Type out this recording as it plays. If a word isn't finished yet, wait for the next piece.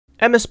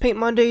MsPaint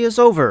Monday is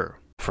over.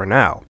 For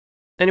now.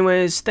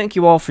 Anyways, thank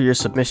you all for your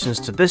submissions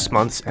to this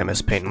month's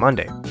MsPaint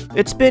Monday.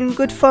 It's been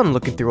good fun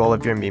looking through all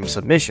of your meme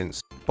submissions.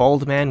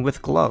 Bald man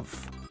with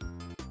glove.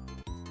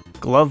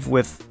 Glove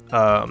with,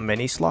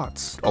 many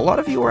slots. A lot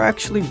of you are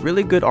actually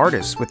really good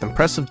artists with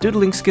impressive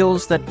doodling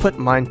skills that put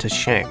mine to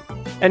shame.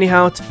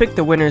 Anyhow, to pick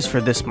the winners for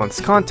this month's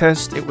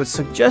contest, it was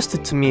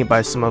suggested to me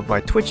by some of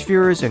my Twitch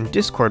viewers and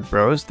Discord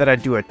bros that I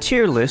do a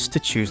tier list to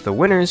choose the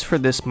winners for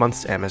this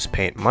month's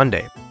MsPaint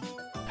Monday.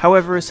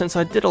 However, since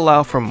I did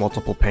allow for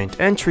multiple paint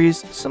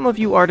entries, some of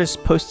you artists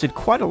posted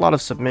quite a lot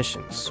of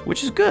submissions,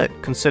 which is good,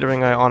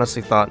 considering I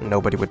honestly thought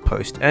nobody would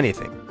post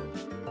anything.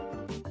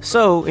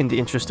 So, in the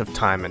interest of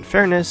time and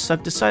fairness,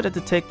 I've decided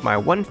to take my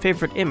one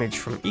favorite image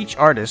from each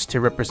artist to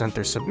represent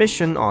their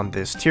submission on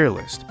this tier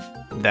list.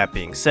 That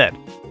being said,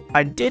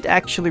 I did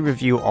actually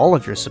review all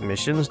of your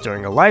submissions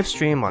during a live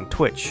stream on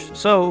Twitch,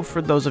 so for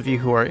those of you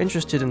who are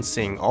interested in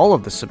seeing all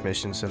of the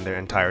submissions in their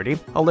entirety,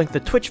 I'll link the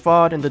Twitch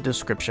VOD in the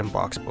description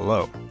box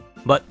below.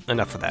 But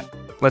enough of that,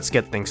 let's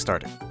get things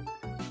started.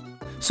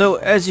 So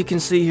as you can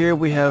see here,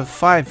 we have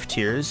 5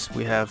 tiers.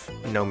 We have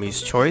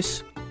Nomi's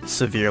Choice,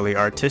 Severely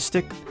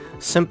Artistic,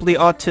 Simply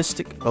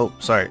Artistic,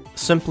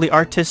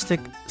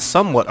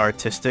 Somewhat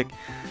Artistic,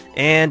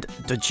 and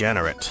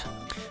Degenerate.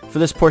 For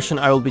this portion,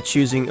 I will be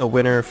choosing a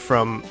winner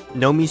from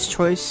Nomi's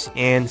Choice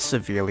and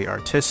Severely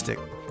Artistic.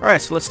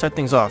 Alright, so let's start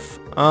things off.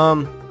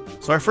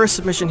 So our first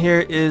submission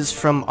here is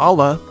from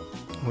Allah.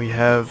 We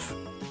have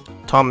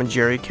Tom and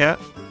Jerry Cat.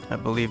 I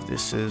believe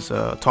this is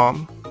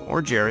Tom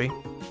or Jerry.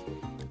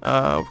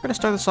 We're gonna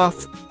start this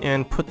off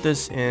and put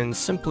this in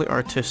Simply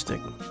Artistic.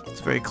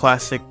 It's a very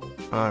classic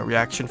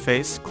reaction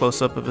face,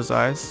 close-up of his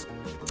eyes.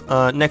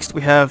 Next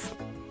we have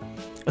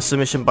a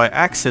submission by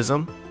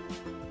Axism.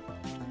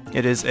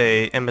 It is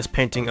a MS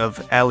painting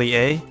of Ali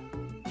A.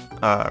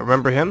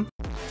 Remember him?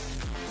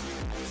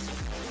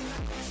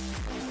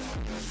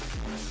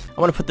 I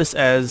want to put this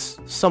as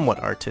somewhat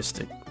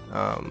artistic,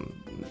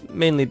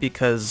 mainly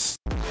because,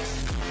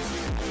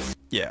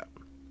 yeah.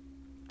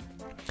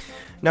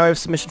 Now I have a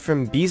submission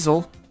from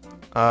Beazle.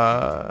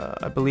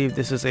 I believe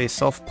this is a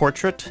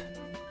self-portrait.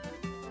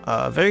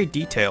 Very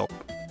detailed.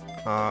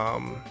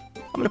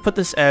 I'm gonna put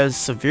this as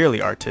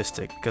severely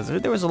artistic because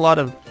there was a lot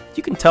of,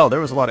 you can tell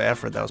there was a lot of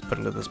effort that was put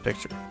into this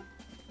picture.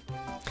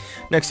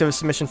 Next I have a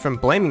submission from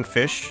Blaming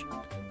Fish.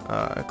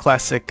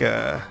 Classic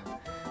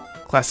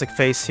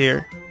face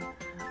here.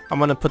 I'm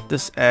gonna put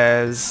this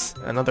as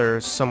another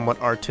somewhat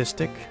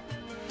artistic.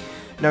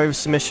 Now we have a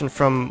submission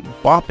from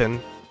Boppin.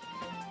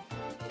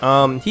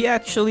 He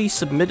actually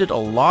submitted a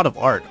lot of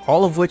art,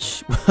 all of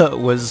which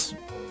was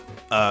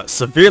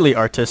severely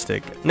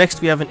artistic. Next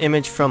we have an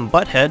image from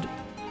Butthead.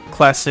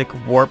 Classic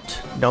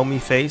warped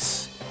Nomi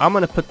face. I'm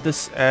gonna put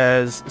this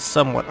as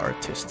somewhat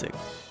artistic.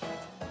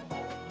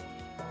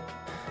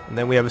 And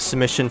then we have a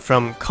submission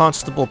from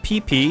Constable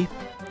PP.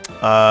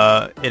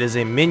 It is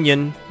a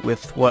minion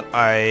with what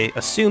I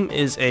assume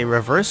is a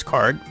reverse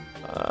card.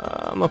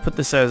 I'm gonna put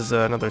this as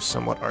another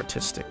somewhat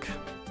artistic.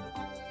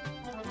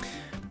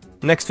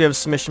 Next we have a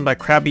submission by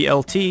Krabby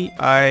LT.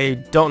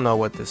 I don't know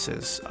what this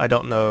is. I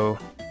don't know.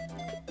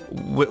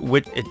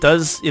 It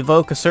does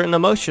evoke a certain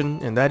emotion,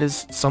 and that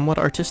is somewhat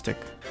artistic.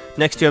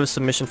 Next you have a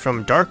submission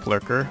from Dark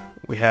Lurker.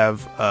 We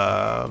have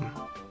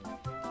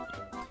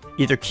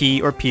either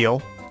Key or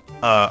Peel.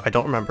 I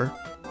don't remember.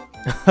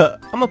 I'm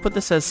gonna put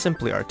this as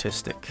simply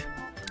artistic.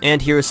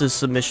 And here is a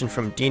submission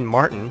from Dean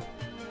Martin.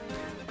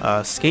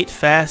 Skate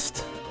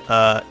fast,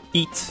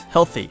 eat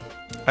healthy.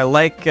 I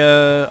like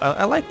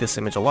this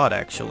image a lot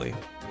actually.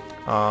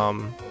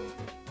 I'm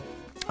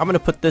gonna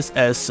put this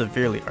as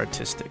severely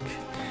artistic.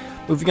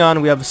 Moving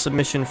on, we have a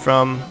submission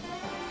from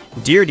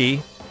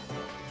Deardy.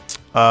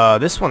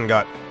 This one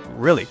got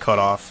really cut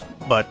off,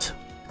 but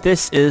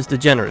this is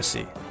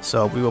Degeneracy,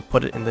 so we will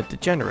put it in the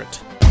Degenerate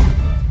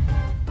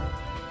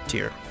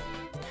tier.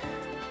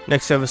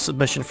 Next, I have a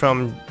submission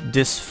from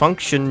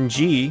Dysfunction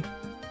G.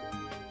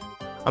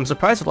 I'm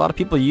surprised a lot of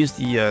people use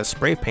the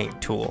spray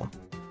paint tool.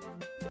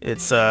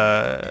 It's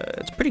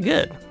pretty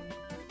good.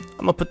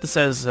 I'm gonna put this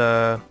as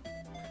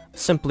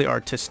simply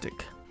artistic.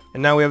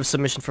 And now we have a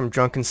submission from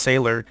Drunken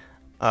Sailor.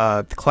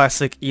 The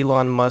classic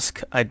Elon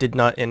Musk, I did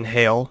not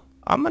inhale.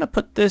 I'm gonna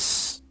put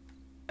this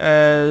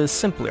as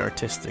simply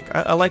artistic.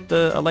 I like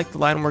the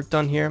line work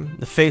done here.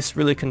 The face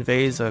really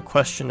conveys a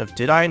question of,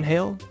 did I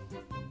inhale?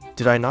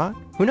 Did I not?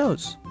 Who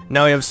knows?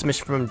 Now we have a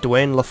submission from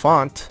Dwayne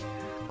Lafont.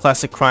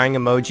 Classic crying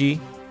emoji.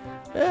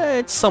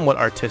 It's somewhat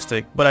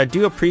artistic, but I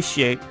do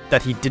appreciate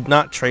that he did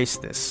not trace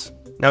this.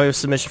 Now we have a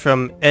submission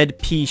from Ed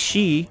P.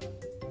 Shee.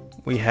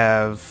 We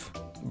have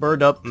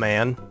Bird Up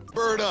Man.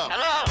 Bird up.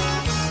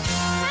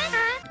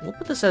 We'll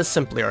put this as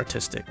simply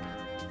artistic.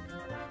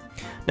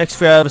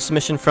 Next we have a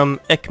submission from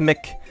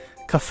Ekmek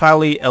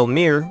Kafali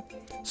Elmir.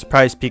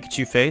 Surprise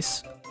Pikachu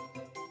face.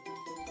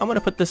 I'm gonna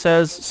put this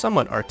as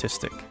somewhat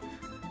artistic.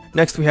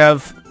 Next we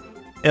have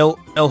a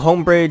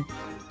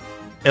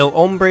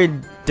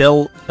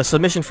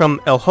submission from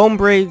El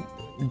Hombre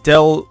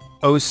del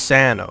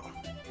Osano.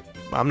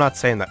 I'm not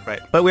saying that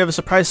right. But we have a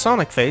surprise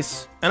Sonic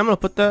face, and I'm gonna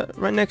put that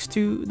right next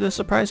to the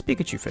surprise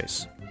Pikachu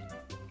face.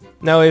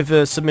 Now we have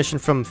a submission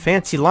from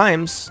Fancy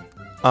Limes.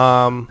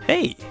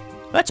 Hey,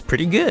 that's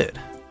pretty good.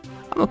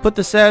 I'm gonna put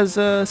this as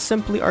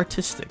simply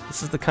artistic.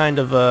 This is the kind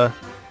of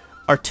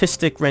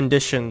artistic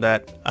rendition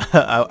that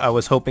I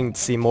was hoping to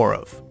see more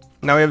of.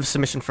 Now we have a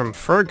submission from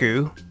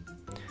Fergu.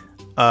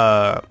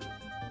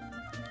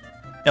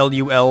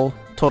 LUL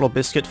Total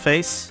Biscuit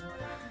face.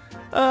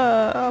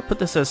 I'll put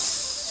this as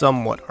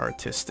somewhat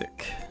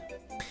artistic.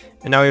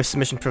 And now we have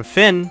submission from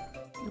Finn.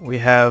 We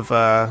have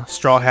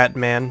Straw Hat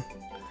Man.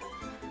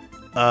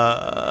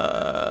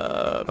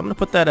 I'm gonna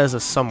put that as a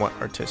somewhat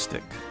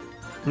artistic.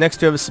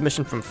 Next we have a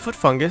submission from Foot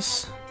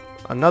Fungus.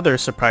 Another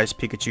surprise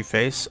Pikachu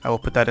face. I will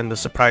put that in the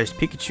surprise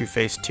Pikachu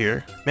face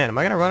tier. Man, am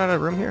I gonna run out of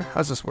room here?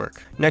 How's this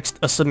work? Next,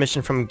 a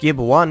submission from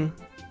Gib1.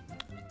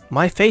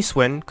 My face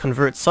when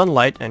converts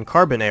sunlight and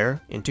carbon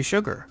air into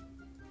sugar.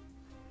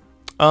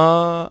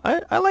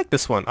 I like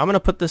this one. I'm gonna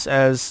put this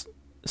as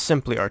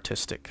simply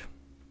artistic.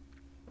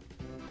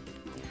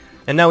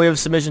 And now we have a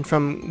submission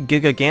from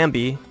Giga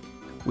Gambi.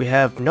 We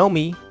have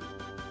Nomi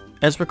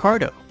as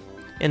Ricardo.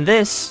 And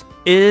this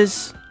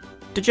is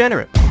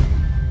Degenerate.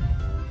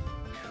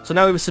 So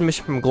now we have a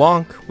submission from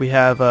Glonk. We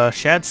have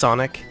Shad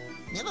Sonic.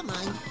 Never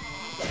mind.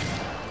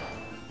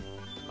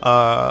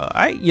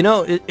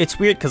 It's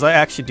weird because I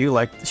actually do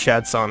like the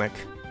Shad Sonic.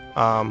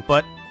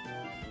 But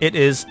it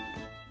is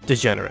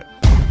Degenerate.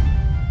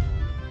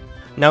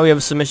 Now we have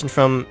a submission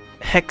from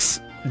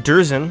Hex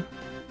Durzen,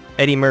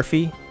 Eddie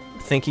Murphy,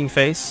 Thinking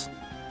Face.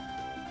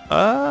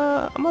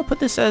 I'm gonna put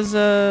this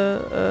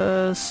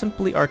as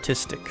simply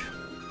artistic.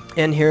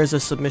 And here's a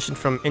submission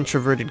from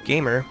Introverted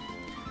Gamer,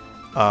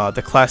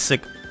 the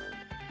classic.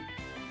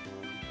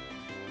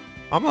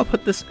 I'm gonna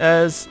put this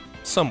as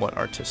somewhat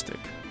artistic.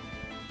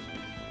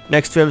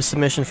 Next we have a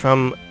submission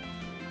from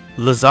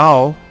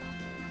Lazal.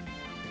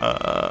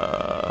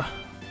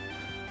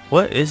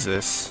 What is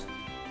this?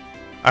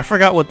 I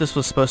forgot what this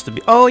was supposed to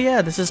be. Oh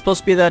yeah, this is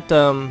supposed to be that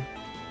the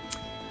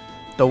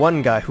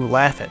one guy who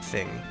laugh at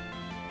thing.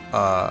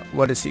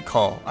 What does he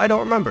call? I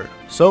don't remember.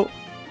 So,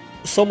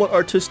 somewhat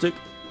artistic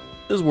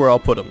is where I'll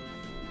put him.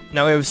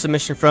 Now we have a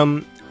submission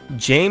from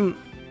Jamathzi.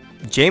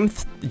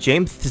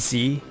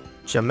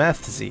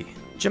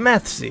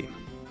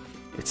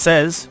 It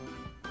says,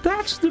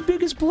 "That's the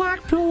biggest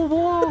black pill of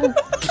all."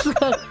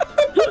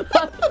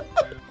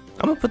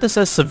 I'm gonna put this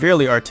as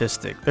severely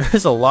artistic.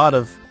 There's a lot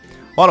of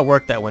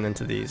work that went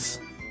into these,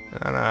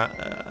 and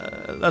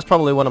that's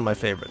probably one of my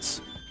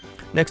favorites.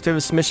 Next we have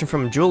a submission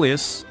from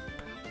Julius.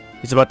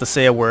 He's about to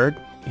say a word.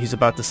 He's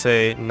about to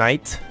say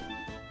night,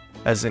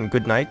 as in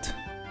good night,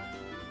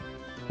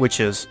 which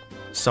is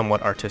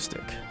somewhat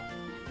artistic.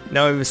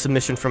 Now we have a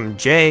submission from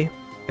Jay.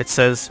 It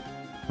says,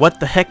 "What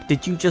the heck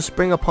did you just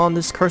bring upon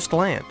this cursed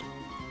land?"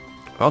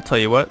 I'll tell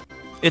you what,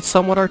 it's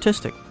somewhat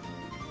artistic.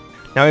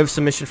 Now we have a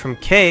submission from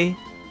K,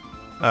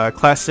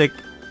 classic,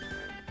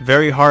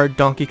 very hard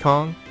Donkey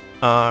Kong,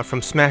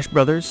 from Smash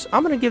Brothers.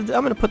 I'm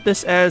gonna put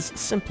this as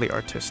simply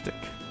artistic.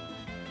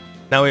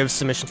 Now we have a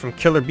submission from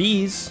Killer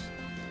Bees.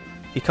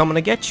 He coming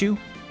to get you.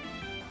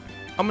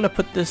 I'm gonna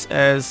put this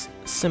as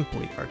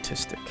simply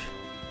artistic.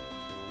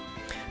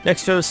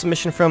 Next we have a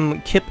submission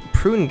from Kip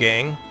Prune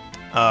Gang.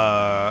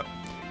 A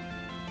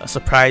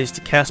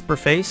surprised Casper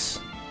face,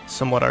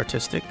 somewhat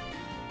artistic.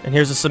 And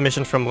here's a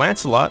submission from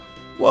Lancelot.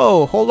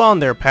 Whoa, hold on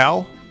there,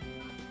 pal.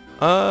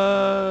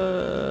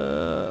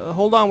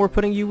 Hold on, we're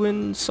putting you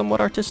in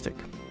somewhat artistic.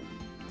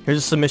 Here's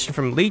a submission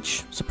from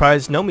Leech,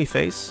 surprised Nomi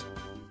face.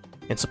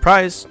 And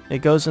surprise, it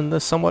goes in the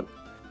somewhat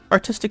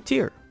artistic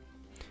tier.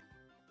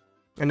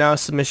 And now a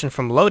submission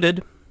from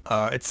Loaded.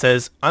 It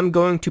says, "I'm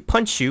going to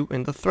punch you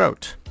in the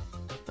throat."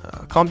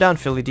 Calm down,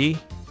 Philly D.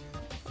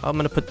 I'm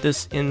gonna put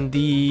this in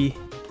the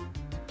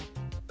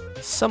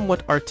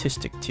somewhat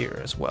artistic tier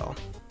as well.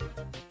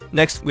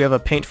 Next, we have a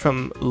paint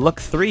from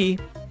Look3.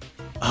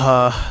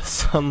 I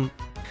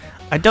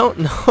don't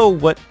know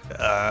what,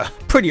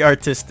 pretty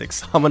artistic,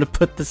 so I'm gonna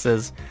put this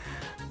as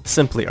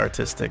simply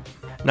artistic.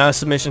 Now a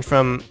submission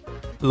from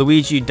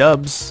Luigi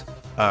Dubs.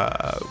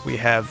 We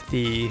have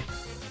the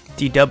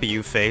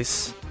DW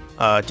face.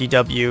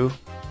 DW,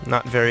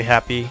 not very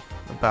happy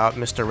about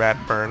Mr.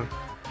 Ratburn.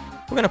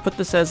 We're gonna put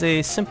this as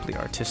a simply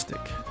artistic.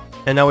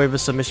 And now we have a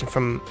submission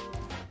from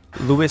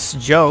Louis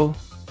Joe.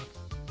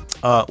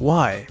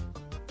 Why?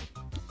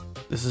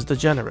 This is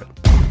Degenerate.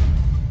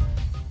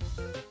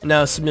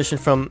 Now a submission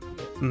from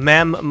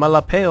Mam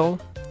Malapale.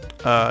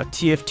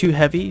 TF2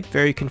 Heavy,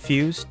 very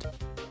confused,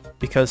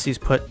 because he's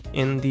put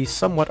in the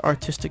somewhat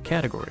artistic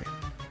category.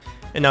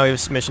 And now we have a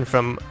submission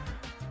from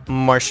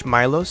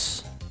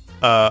Marshmilos.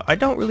 I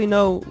don't really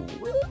know,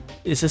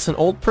 is this an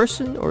old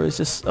person or is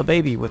this a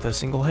baby with a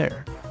single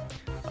hair?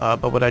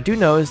 But what I do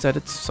know is that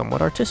it's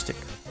somewhat artistic.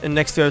 And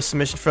next we have a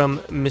submission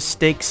from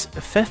Mistakes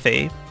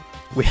Fefe.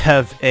 We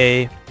have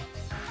a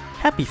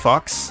Happy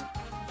Fox.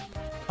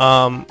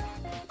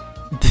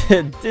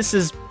 This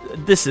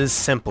is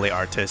simply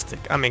artistic.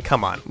 I mean,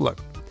 come on, look.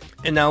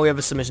 And now we have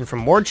a submission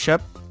from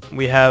Wardshep.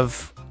 We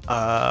have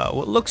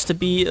what looks to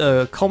be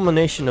a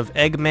culmination of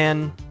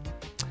Eggman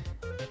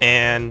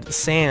and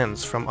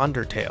Sans from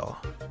Undertale.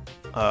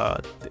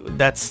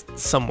 That's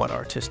somewhat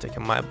artistic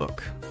in my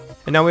book.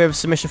 And now we have a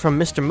submission from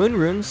Mr.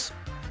 Moonrunes.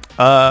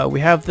 We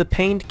have the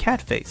pained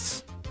cat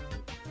face.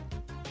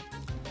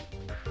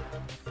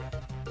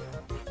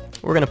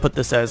 We're gonna put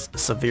this as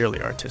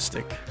severely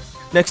artistic.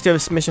 Next we have a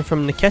submission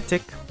from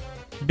Niketic,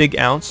 Big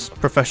Ounce,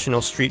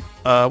 Professional Street.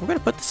 We're gonna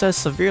put this as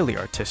severely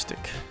artistic.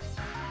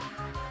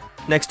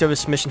 Next we have a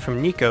submission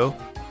from Nico,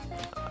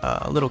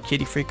 Little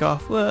Kitty Freak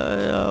Off.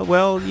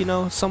 Well, you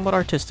know, somewhat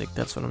artistic.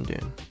 That's what I'm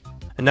doing.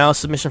 And now a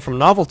submission from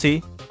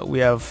Novelty. We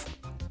have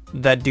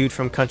that dude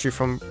from Country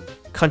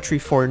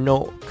for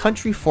No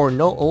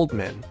Old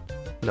Men.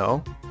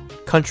 No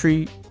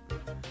Country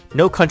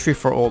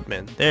for Old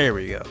Men. There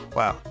we go.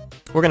 Wow.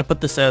 We're gonna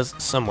put this as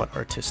somewhat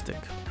artistic.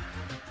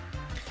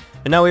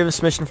 And now we have a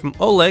submission from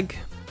Oleg.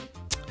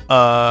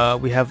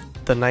 We have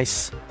the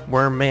nice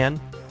Worm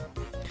Man.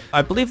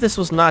 I believe this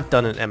was not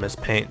done in MS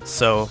Paint,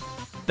 so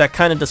that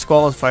kind of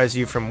disqualifies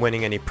you from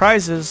winning any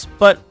prizes,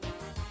 but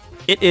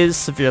it is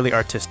severely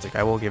artistic.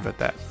 I will give it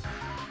that.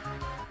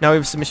 Now we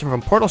have a submission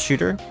from Portal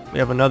Shooter. We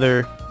have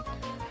another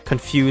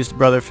confused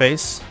brother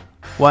face.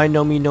 Why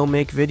no me no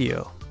make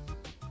video?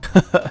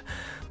 I'm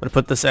gonna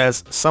put this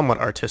as somewhat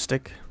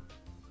artistic.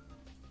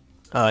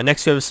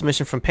 Next we have a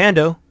submission from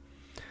Pando.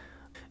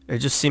 It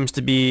just seems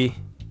to be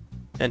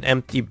an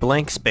empty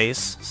blank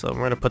space, so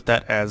we're gonna put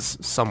that as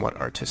somewhat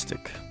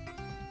artistic.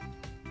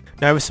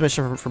 Now I have a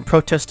submission from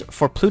Protest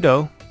for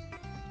Pluto.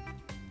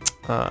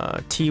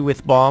 Tea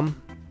with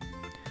Bomb.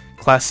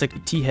 Classic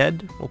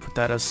T-Head. We'll put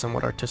that as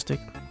somewhat artistic.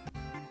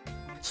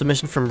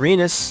 Submission from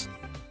Renus.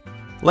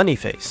 Lenny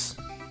Face.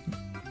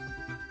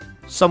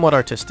 Somewhat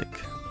artistic.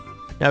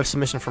 Now I have a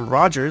submission from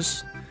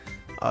Rogers.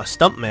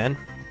 Stumpman.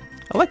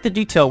 I like the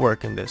detail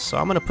work in this, so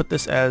I'm going to put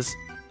this as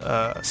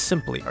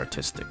simply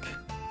artistic.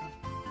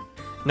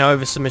 Now I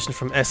have a submission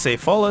from S.A.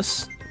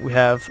 Follis. We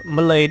have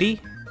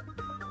Milady.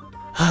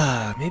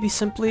 Maybe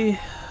simply...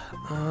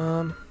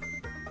 I'm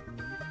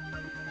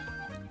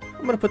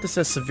going to put this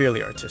as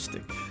severely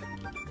artistic.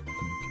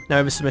 Now I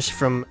have a submission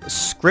from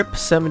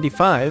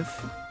Script75.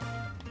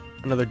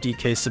 Another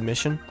DK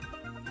submission.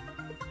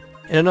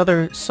 And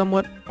another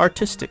somewhat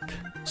artistic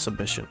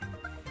submission.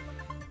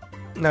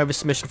 Now I have a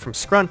submission from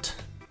Scrunt.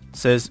 It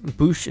says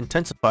Boosh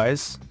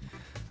intensifies.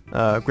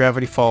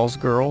 Gravity Falls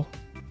Girl.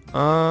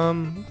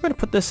 I'm going to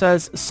put this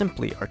as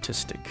simply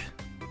artistic.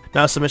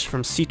 Now a submission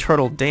from Sea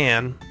Turtle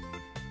Dan.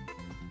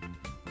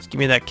 Just give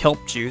me that kelp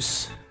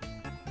juice.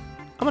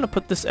 I'm going to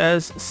put this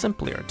as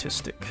simply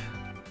artistic.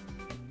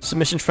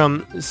 Submission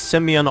from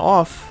Simeon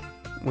Off.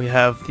 We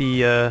have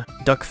the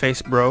duck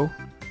face bro.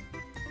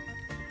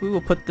 We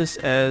will put this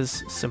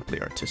as simply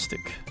artistic.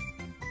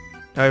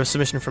 Now I have a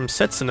submission from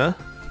Setsuna.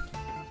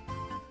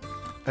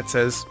 That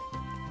says,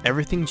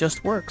 everything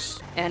just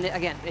works. And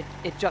again,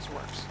 it just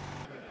works.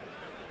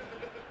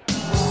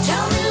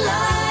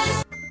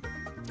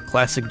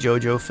 Classic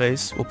JoJo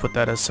face. We'll put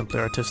that as simply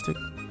artistic.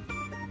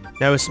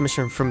 Now a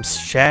submission from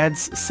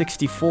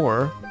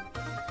Shads64.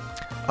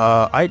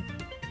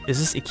 Is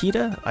this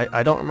Ikeda?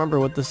 I don't remember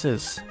what this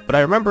is, but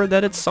I remember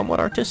that it's somewhat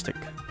artistic.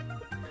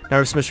 Now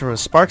a submission from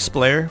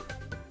Sparksplayer.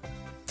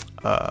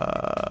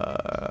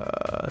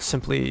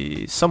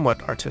 Simply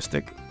somewhat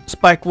artistic.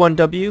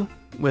 Spike1W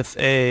with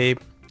a...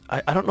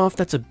 I don't know if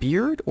that's a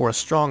beard or a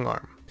strong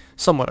arm.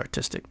 Somewhat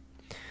artistic.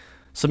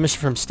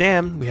 Submission from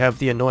Stam. We have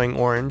the annoying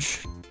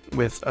orange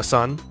with a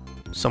sun.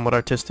 Somewhat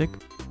artistic.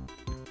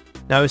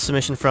 Now a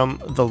submission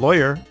from The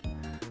Lawyer.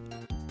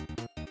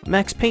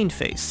 Max Payne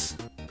face,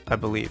 I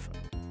believe.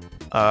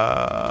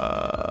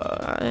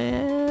 I'll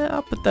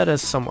put that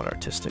as somewhat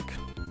artistic.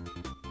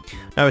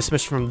 Now a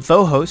submission from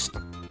The Host.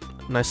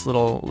 Nice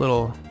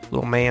little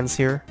mans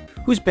here.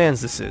 Whose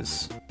bands this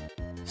is?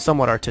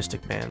 Somewhat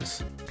artistic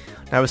bands.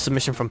 Now a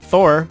submission from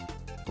Thor.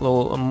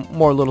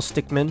 More little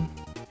stickman.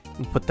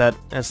 We'll put that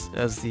as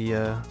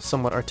the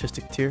somewhat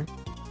artistic tier.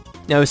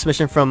 Now a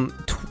submission from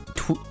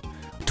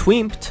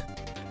Tweemped.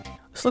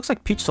 This looks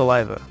like peach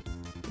saliva,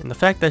 and the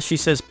fact that she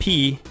says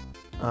P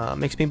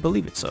makes me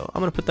believe it, so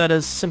I'm gonna put that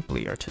as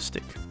simply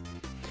artistic.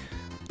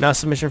 Now a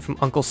submission from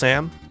Uncle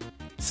Sam.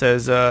 It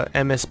says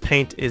MS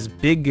Paint is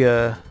big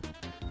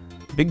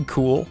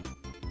cool.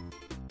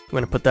 I'm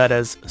gonna put that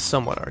as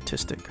somewhat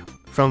artistic.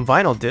 From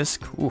Vinyl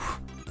Disc,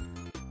 oof,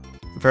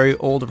 very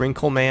old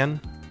wrinkle man.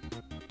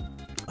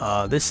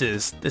 This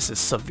is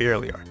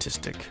severely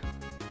artistic.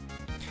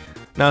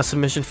 Now a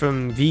submission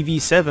from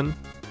VV7.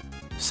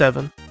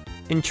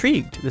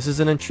 Intrigued. This is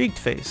an intrigued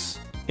face.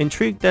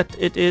 Intrigued that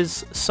it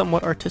is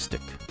somewhat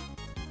artistic.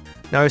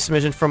 Now a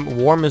submission from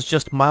Warm is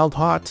Just Mild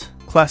Hot.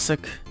 Classic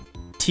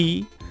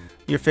T.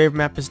 Your favorite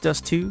map is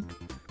Dust 2.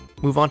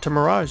 Move on to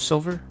Mirage,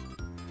 Silver.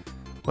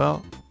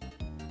 Well,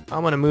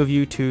 I'm gonna move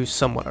you to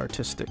somewhat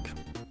artistic.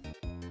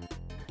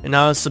 And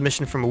now a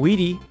submission from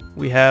Weedy.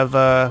 We have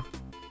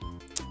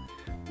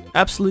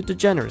Absolute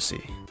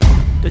Degeneracy.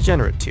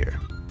 Degenerate tier.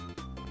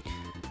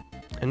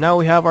 And now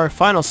we have our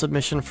final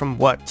submission from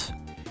What?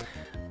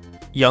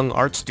 young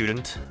art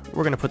student,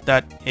 we're gonna put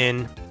that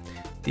in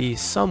the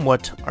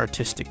somewhat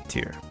artistic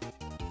tier.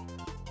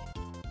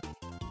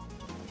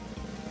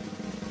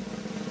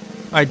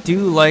 I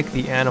do like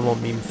the animal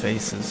meme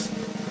faces.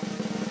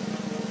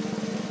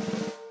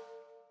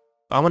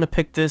 I'm gonna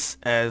pick this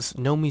as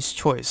Nomi's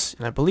Choice,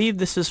 and I believe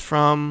this is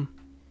from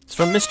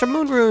Mr.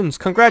 Moonrooms.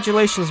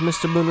 Congratulations,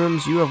 Mr.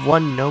 Moonrooms, you have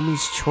won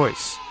Nomi's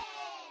Choice.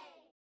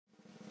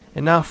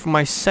 And now for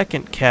my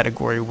second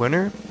category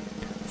winner,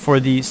 for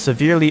the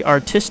severely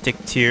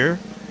artistic tier,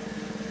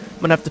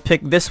 I'm gonna have to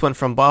pick this one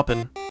from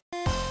Boppin.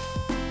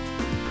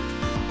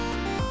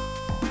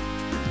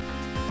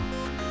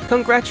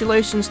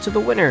 Congratulations to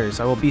the winners!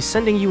 I will be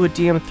sending you a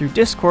DM through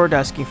Discord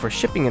asking for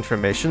shipping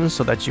information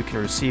so that you can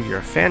receive your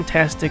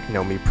fantastic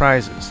Nomi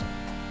prizes.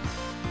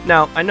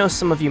 Now, I know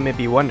some of you may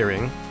be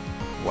wondering,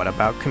 what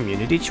about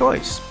community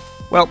choice?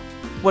 Well,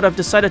 what I've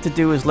decided to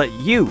do is let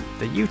you,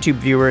 the YouTube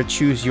viewer,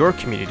 choose your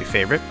community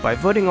favorite by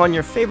voting on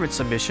your favorite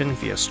submission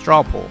via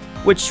straw poll,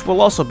 which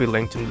will also be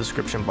linked in the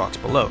description box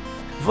below.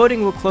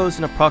 Voting will close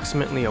in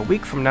approximately a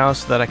week from now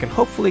so that I can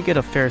hopefully get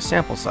a fair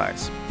sample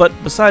size. But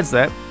besides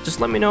that, just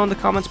let me know in the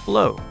comments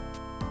below.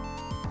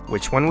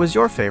 Which one was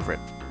your favorite?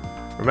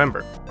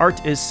 Remember,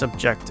 art is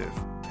subjective,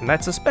 and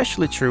that's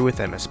especially true with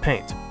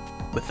MsPaint.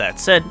 With that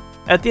said,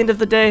 at the end of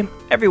the day,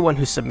 everyone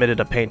who submitted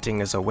a painting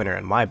is a winner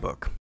in my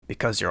book,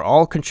 because you're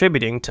all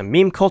contributing to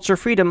meme culture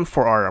freedom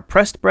for our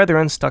oppressed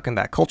brethren stuck in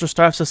that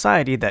culture-starved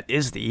society that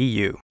is the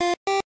EU.